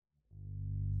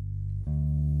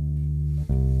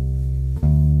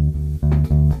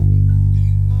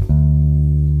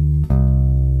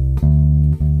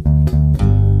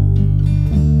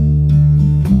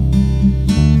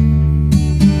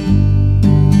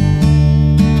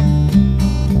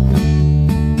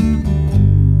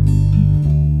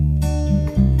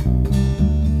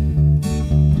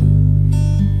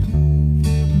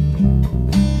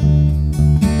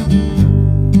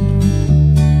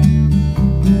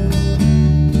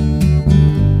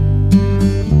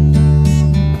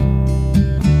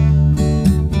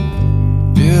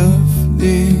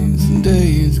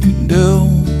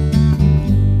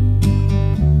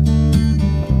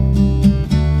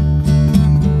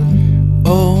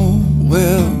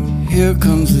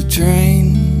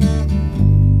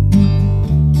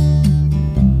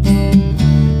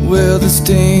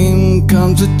steam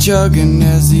comes a chugging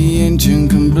as the engine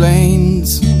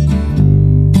complains.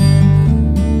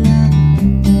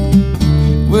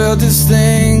 Well, this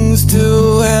thing's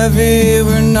too heavy,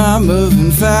 we're not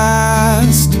moving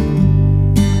fast.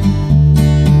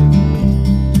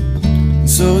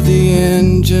 So the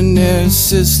engineer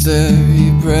sits there,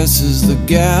 he presses the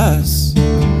gas.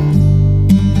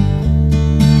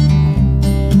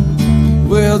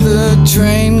 Well, the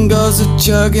train goes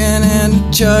a-chugging and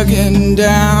a-chugging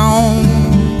down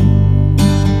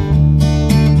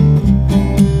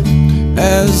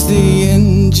as the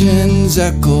engines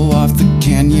echo off the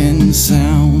canyon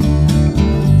sound.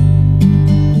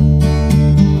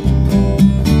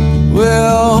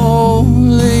 Well,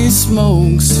 holy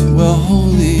smokes, well,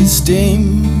 holy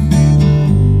steam.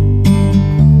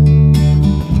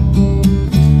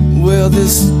 Well,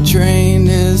 this train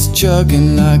is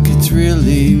chugging like it's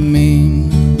really mean.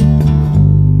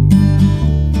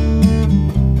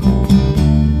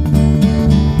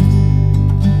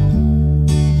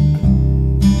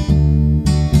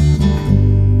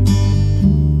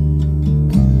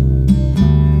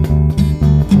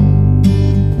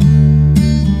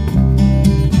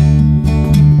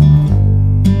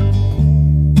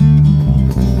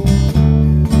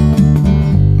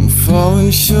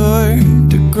 Falling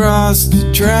short across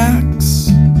the tracks.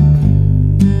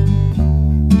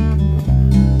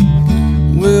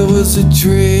 Well, it was a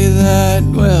tree that,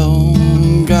 well,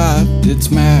 got its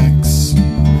max.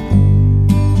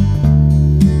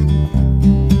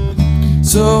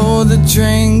 So the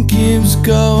train keeps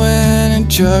going and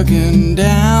chugging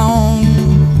down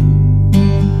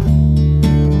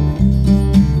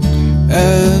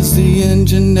as the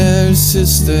engineer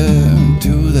sits there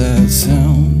to that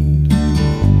sound.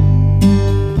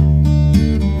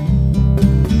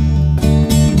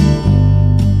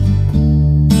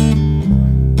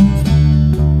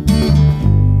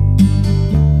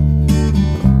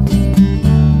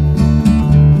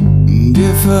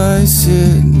 If I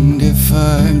sit and if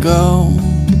I go,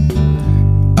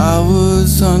 I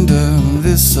was under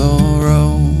this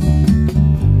sorrow.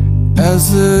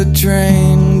 As the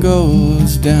train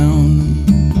goes down,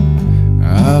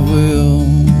 I will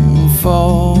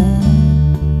fall.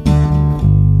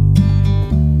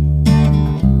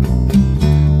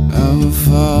 I will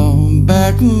fall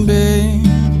back and